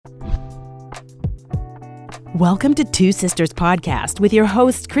Welcome to Two Sisters Podcast with your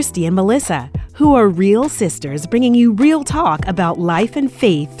hosts, Christy and Melissa, who are real sisters bringing you real talk about life and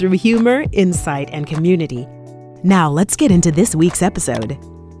faith through humor, insight, and community. Now, let's get into this week's episode.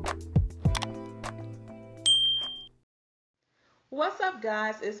 What's up,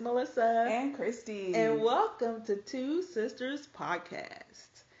 guys? It's Melissa and Christy, and welcome to Two Sisters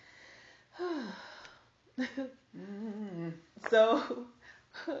Podcast. So,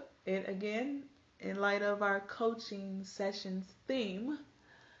 and again, in light of our coaching sessions theme,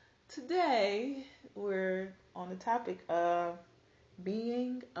 today we're on the topic of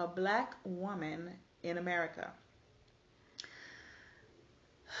being a Black woman in America.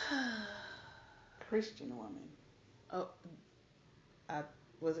 Christian woman. Oh,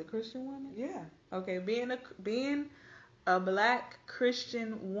 was it Christian woman? Yeah. Okay, being a Black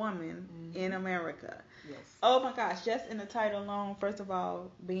Christian woman in America. Yes. Oh my gosh, just in the title alone, first of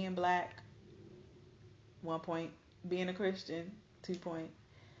all, being Black, 1 point. Being a Christian, 2 point.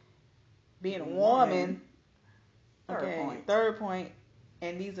 Being a woman, third point.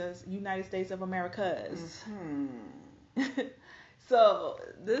 And these are United States of Americas. Mm-hmm. So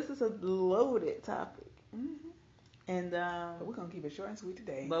this is a loaded topic. Mm-hmm. And but we're gonna keep it short and sweet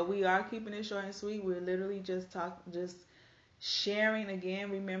today. But we are keeping it short and sweet. We're literally just sharing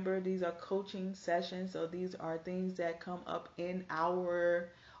again. Remember, these are coaching sessions, so these are things that come up in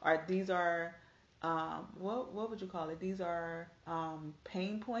these are what would you call it? These are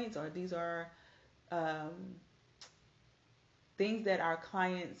pain points, or these are things that our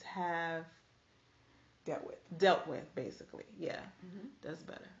clients have dealt with, basically. Yeah. Mm-hmm. That's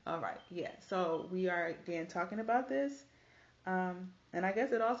better. All right. Yeah. So we are again talking about this, and I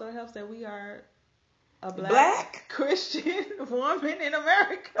guess it also helps that we are a black Christian woman in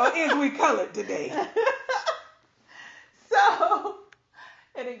America. Or is we colored today? So,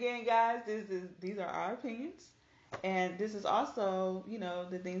 and again, guys, these are our opinions, and this is also,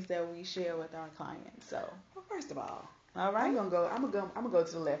 the things that we share with our clients. So, well, first of all right, I'm gonna go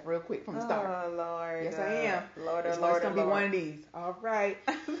to the left real quick from the start. Oh Lord, yes, I am. Lord, it's Lord, gonna Lord. be one of these. All right.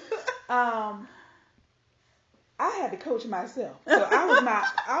 I had to coach myself, so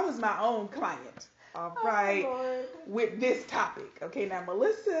I was my own client. All right, with this topic. Okay, now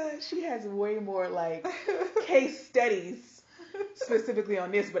Melissa, she has way more like case studies specifically on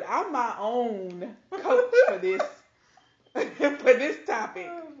this, but I'm my own coach for this topic.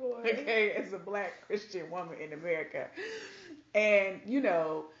 Oh, boy. Okay, as a Black Christian woman in America. And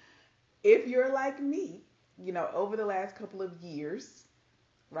if you're like me, over the last couple of years,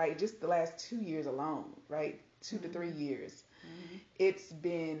 right, just the last 2 years alone, right, 2 to 3 years, it's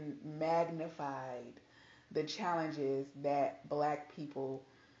been magnified, the challenges that Black people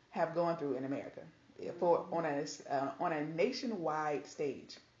have gone through in America on a nationwide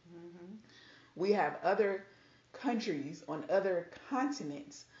stage. We have other countries on other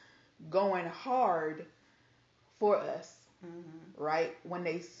continents going hard for us, right? When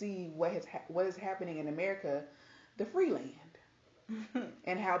they see what is happening in America, the free land,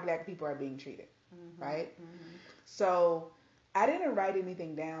 and how Black people are being treated, right? So I didn't write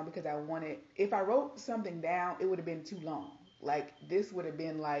anything down because if I wrote something down, it would have been too long. Like, this would have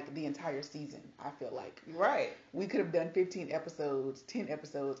been like the entire season, I feel like. Right. We could have done 10 episodes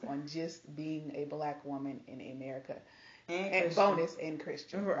on just being a Black woman in America. And bonus and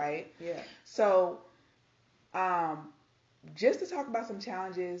Christian, right? Yeah. So, just to talk about some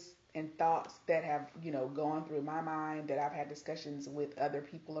challenges and thoughts that have, gone through my mind, that I've had discussions with other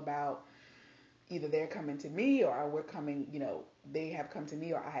people about. Either they're coming to me, or we're coming, they have come to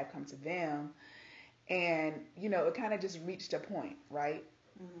me, or I have come to them. And, it kind of just reached a point, right?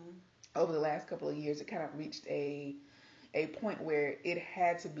 Over the last couple of years, it kind of reached a point where it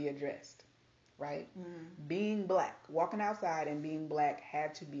had to be addressed, right? Being Black, walking outside and being Black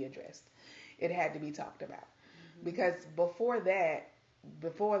had to be addressed. It had to be talked about. Because before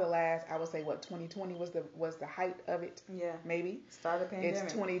the last, I would say 2020 was the height of it. Yeah. Maybe. Start of pandemic.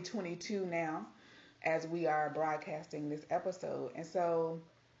 It's 2022 now, as we are broadcasting this episode. And so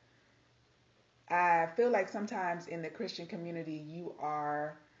I feel like sometimes in the Christian community, you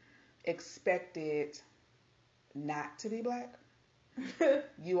are expected not to be Black.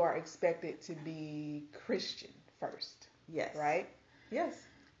 You are expected to be Christian first. Yes. Right? Yes.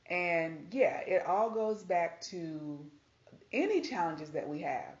 And yeah, it all goes back to any challenges that we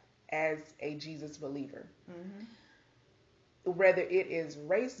have as a Jesus believer. Whether it is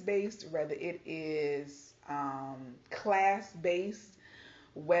race-based, whether it is class-based,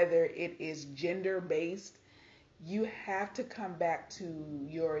 whether it is gender-based, you have to come back to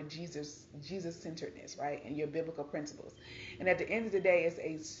your Jesus-centeredness, right? And your biblical principles. And at the end of the day, it's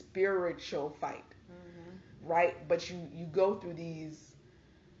a spiritual fight. right? But you go through these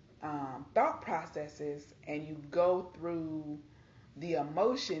thought processes, and you go through the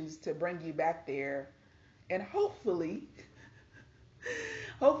emotions to bring you back there, and hopefully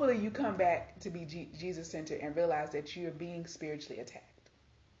you come back to be Jesus centered and realize that you're being spiritually attacked,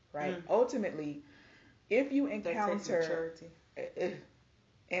 right? Ultimately, if you encounter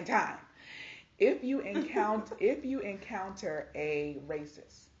in time, if you encounter a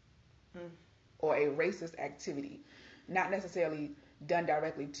racist or a racist activity, not necessarily done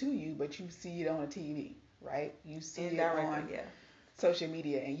directly to you, but you see it on a TV, right? You see it on social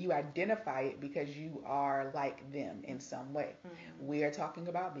media, and you identify it because you are like them in some way. We are talking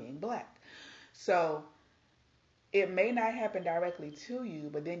about being black. So it may not happen directly to you,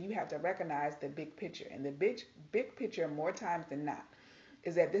 but then you have to recognize the big picture. And the big picture, more times than not,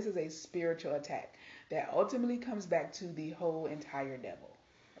 is that this is a spiritual attack that ultimately comes back to the whole entire devil,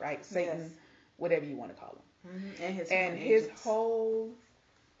 right? Satan, whatever you want to call him. And his whole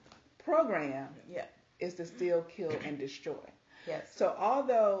program is to steal, kill, and destroy. Yes. So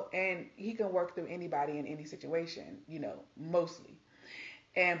although, and he can work through anybody in any situation, mostly.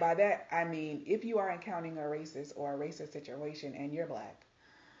 And by that, I mean, if you are encountering a racist or a racist situation and you're black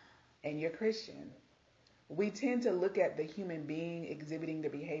and you're Christian, we tend to look at the human being exhibiting the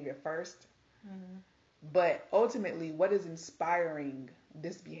behavior first. But ultimately, what is inspiring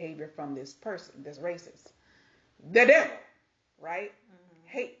this behavior from this person, this racist? The devil, right?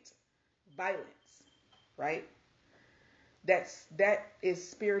 Hate, violence, right? That is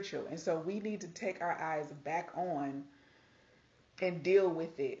spiritual. And so we need to take our eyes back on and deal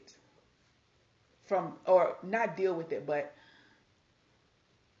with it or not deal with it, but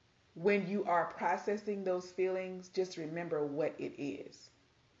when you are processing those feelings, just remember what it is.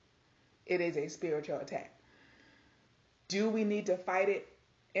 It is a spiritual attack. Do we need to fight it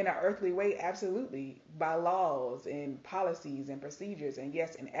in an earthly way? Absolutely. By laws and policies and procedures, and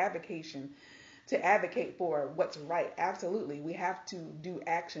yes, an advocation to advocate for what's right. Absolutely. We have to do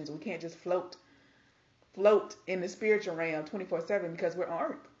actions. We can't just float in the spiritual realm 24/7 because we're on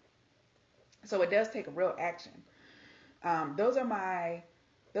earth. So it does take a real action. Those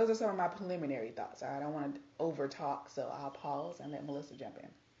are some of my preliminary thoughts. I don't want to over talk, so I'll pause and let Melissa jump in.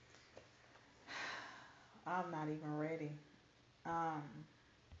 I'm not even ready.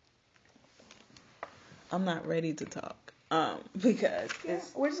 I'm not ready to talk. Because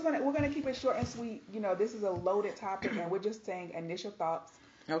we're gonna keep it short and sweet. This is a loaded topic, and we're just saying initial thoughts.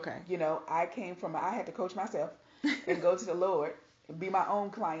 Okay. I had to coach myself and go to the Lord, be my own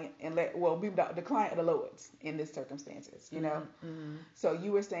client, and be the client of the Lord's in this circumstances. So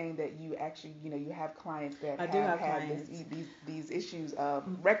you were saying that you actually, you have clients that have had these issues of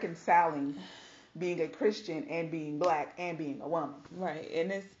reconciling being a Christian and being black and being a woman. Right,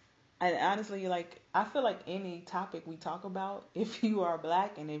 and honestly, I feel like any topic we talk about, if you are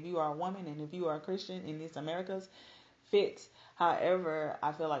black and if you are a woman and if you are a Christian in these Americas, fits. However,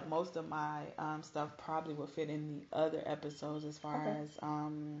 I feel like most of my stuff probably would fit in the other episodes as far as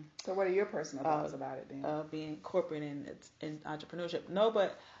So what are your personal thoughts about it then? Being corporate and entrepreneurship. No,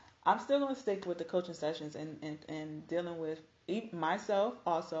 but I'm still going to stick with the coaching sessions and dealing with myself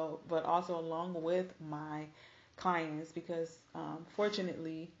also, but also along with my clients, because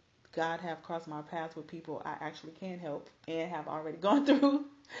fortunately God have crossed my path with people I actually can help and have already gone through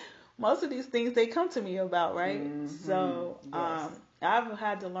most of these things they come to me about, right? So I've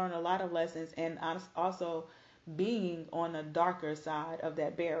had to learn a lot of lessons, and I'm also being on the darker side of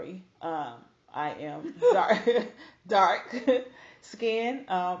that berry. I am dark skin.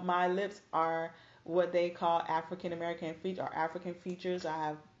 My lips are what they call African American African features. I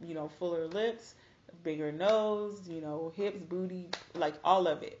have, fuller lips, bigger nose, hips, booty, like all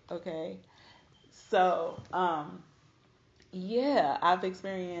of it. Okay. So, I've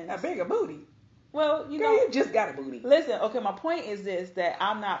experienced a bigger booty. Well, Girl, you just got a booty. Listen, okay, my point is this, that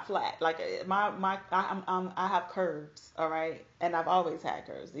I'm not flat. Like I have curves, all right? And I've always had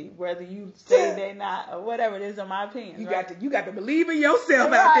curves. Whether you say they're not or whatever it is, in my opinion. You got to believe in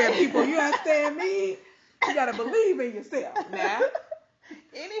yourself out there, people. You understand me? You got to believe in yourself now.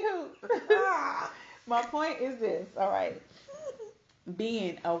 Anywho, my point is this, all right?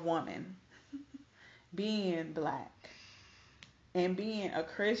 Being a woman, being black, and being a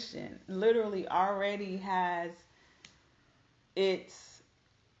Christian literally already has its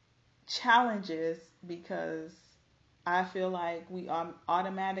challenges, because I feel like we are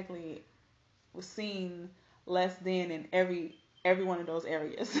automatically seen less than in every one of those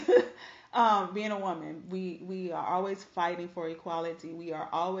areas. Being a woman, we are always fighting for equality. We are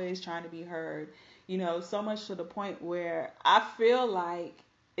always trying to be heard. So much to the point where I feel like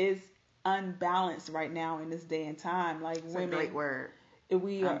it's unbalanced right now in this day and time. Like It's women, a great word.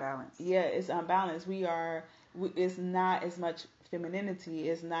 we are Unbalanced. Yeah, it's unbalanced. It's not as much femininity.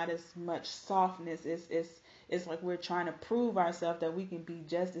 It's not as much softness. It's like we're trying to prove ourselves that we can be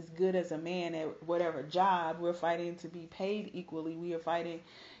just as good as a man at whatever job. We're fighting to be paid equally. We are fighting,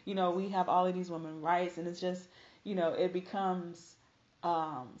 we have all of these women rights, and it's just, it becomes,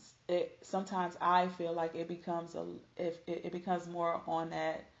 sometimes I feel like it becomes it becomes more on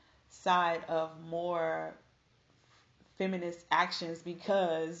that side of more feminist actions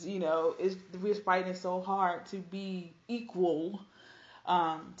because, we're fighting so hard to be equal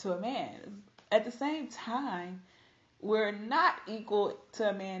to a man. At the same time, we're not equal to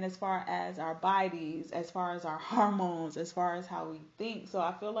a man as far as our bodies, as far as our hormones, as far as how we think. So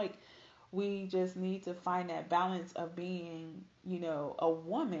I feel like we just need to find that balance of being, a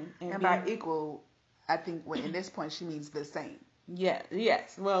woman. And by equal, I think in this point she means the same. Yeah,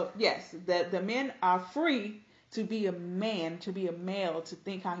 yes. Well, yes. The men are free to be a man, to be a male, to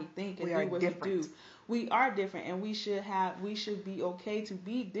think how he thinks and do what he do. We are different, and we should be okay to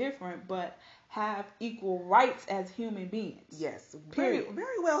be different, but have equal rights as human beings. Yes. Period. Very,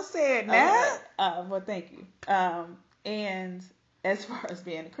 very well said, now. Well, thank you. And as far as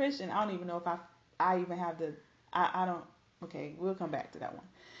being a Christian, I don't even know if I even have I don't, okay, we'll come back to that one.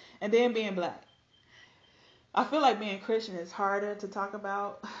 And then being black. I feel like being Christian is harder to talk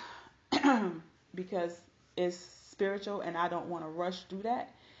about because it's spiritual and I don't want to rush through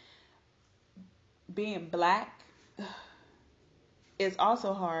that. Being black is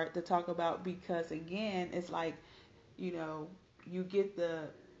also hard to talk about because, again, it's like, you get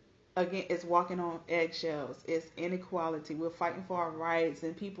it's walking on eggshells. It's inequality. We're fighting for our rights,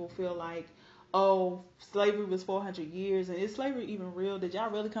 and people feel like, oh, slavery was 400 years, and is slavery even real? Did y'all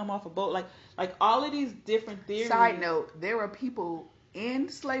really come off a boat? Like all of these different theories. Side note, there were people in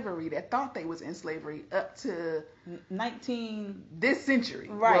slavery that thought they was in slavery up to this century,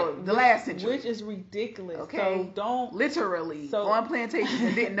 right? Well, the last century, which is ridiculous. Okay, so don't literally on plantations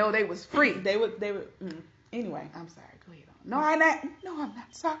and didn't know they was free. They would. Anyway, I'm sorry. Go ahead. No, I'm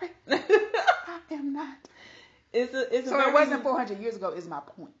not sorry. I am not. So it wasn't 400 years ago. Is my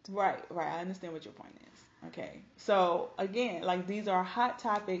point. Right. I understand what your point is. Okay. So again, like these are hot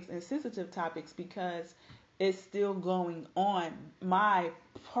topics and sensitive topics because it's still going on. My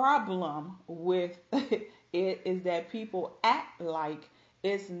problem with it is that people act like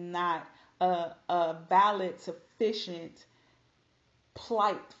it's not a valid, sufficient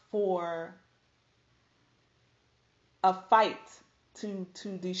plight for a fight to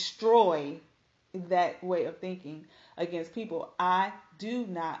destroy that way of thinking against people. I do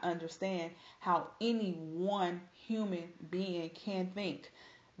not understand how any one human being can think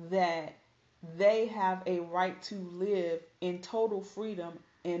that they have a right to live in total freedom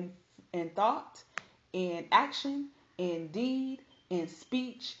in thought, in action, in deed, in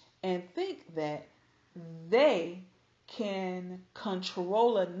speech, and think that they can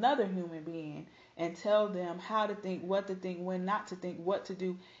control another human being and tell them how to think, what to think, when not to think, what to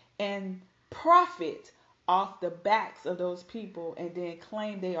do, and profit off the backs of those people and then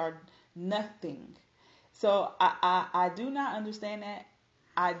claim they are nothing. So I do not understand that.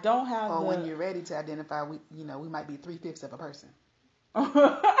 I don't have when you're ready to identify, we might be 3/5 of a person.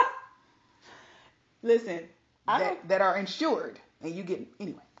 Listen, that are insured, and you get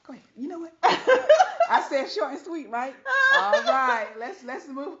anyway. Go ahead. You know what? I said short and sweet, right? All right, let's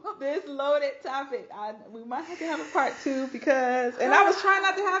move on. This loaded topic. We might have to have a part 2 because, and I was trying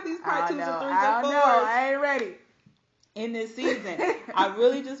not to have these part 2s and 3s and 4s. I ain't ready. In this season, I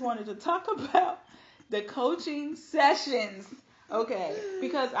really just wanted to talk about the coaching sessions. Okay,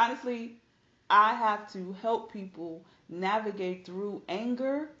 because honestly, I have to help people navigate through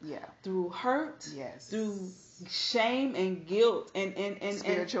anger, through hurt, through shame and guilt and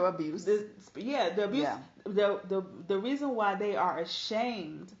spiritual abuse. The abuse. The reason why they are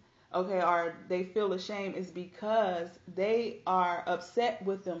ashamed, or they feel ashamed, is because they are upset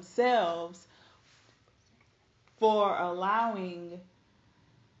with themselves for allowing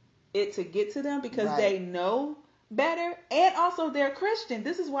it to get to them because they know better, and also they're Christian.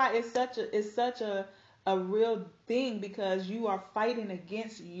 This is why it's such a real thing, because you are fighting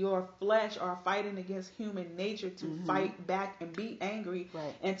against your flesh or fighting against human nature to fight back and be angry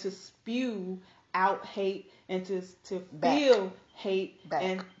and to spew out hate and to feel hate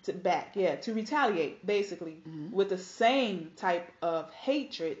and to retaliate basically with the same type of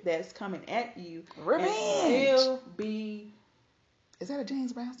hatred that's coming at you. Revenge. And still be. Is that a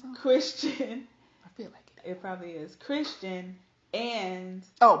James Brown song? Christian. I feel like it. It probably is Christian and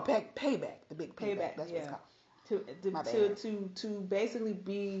payback, the big payback. That's what it's called. To basically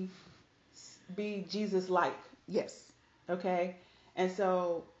be be Jesus-like. Yes. Okay, and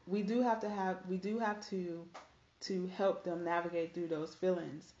so we do have to help them navigate through those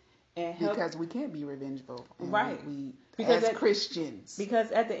feelings and help, because we can't be revengeful, right? Because as Christians,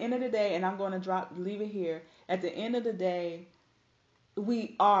 because at the end of the day, and I'm going to leave it here. At the end of the day,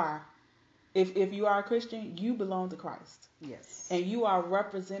 we are. If you are a Christian, you belong to Christ. Yes. And you are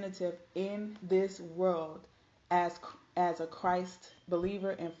representative in this world as a Christ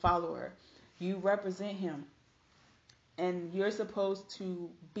believer and follower. You represent him. And you're supposed to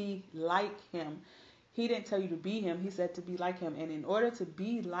be like him. He didn't tell you to be him. He said to be like him. And in order to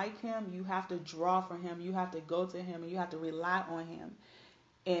be like him, you have to draw from him. You have to go to him, and you have to rely on him.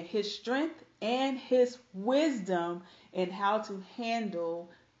 And his strength and his wisdom in how to handle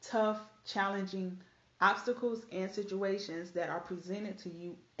tough, challenging obstacles and situations that are presented to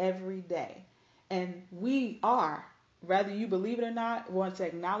you every day. And we are, whether you believe it or not, want to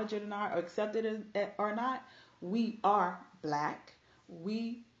acknowledge it or not, or accept it or not, we are Black,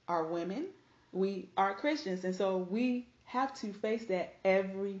 we are women, we are Christians. And so we have to face that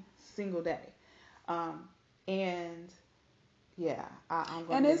every single day. And yeah, I'm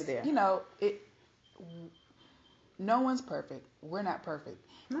going to leave it there. You know, no one's perfect. We're not perfect.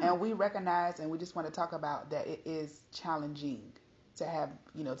 No. And we recognize, and we just want to talk about that it is challenging to have,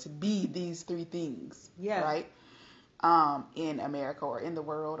 to be these three things, right? In America or in the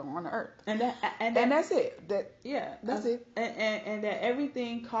world or on the earth. And that's it. That's it. And that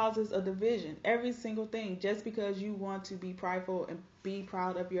everything causes a division. Every single thing. Just because you want to be prideful and be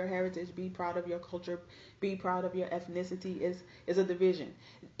proud of your heritage, be proud of your culture, be proud of your ethnicity is a division.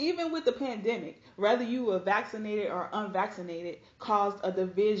 Even with the pandemic, whether you were vaccinated or unvaccinated, caused a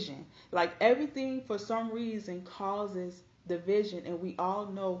division. Like everything for some reason causes division, and we all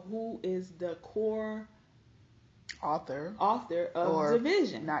know who is the core author of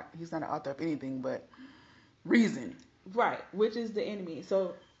division. He's not an author of anything but reason. Right, which is the enemy.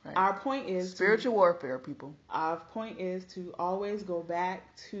 So our point is spiritual warfare, people. Our point is to always go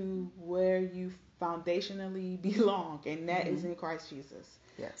back to where you foundationally belong, and that is in Christ Jesus.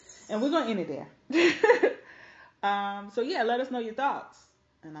 Yes. And we're going to end it there. So yeah, let us know your thoughts.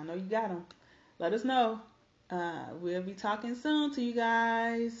 And I know you got them. Let us know. We'll be talking soon to you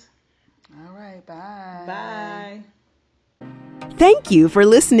guys. All right, bye. Bye. Thank you for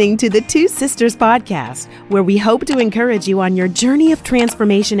listening to the Two Sisters Podcast, where we hope to encourage you on your journey of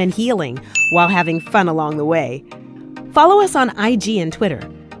transformation and healing while having fun along the way. Follow us on IG and Twitter.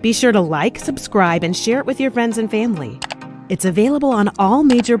 Be sure to like, subscribe, and share it with your friends and family. It's available on all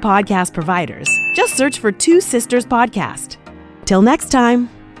major podcast providers. Just search for Two Sisters Podcast. Till next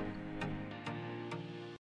time.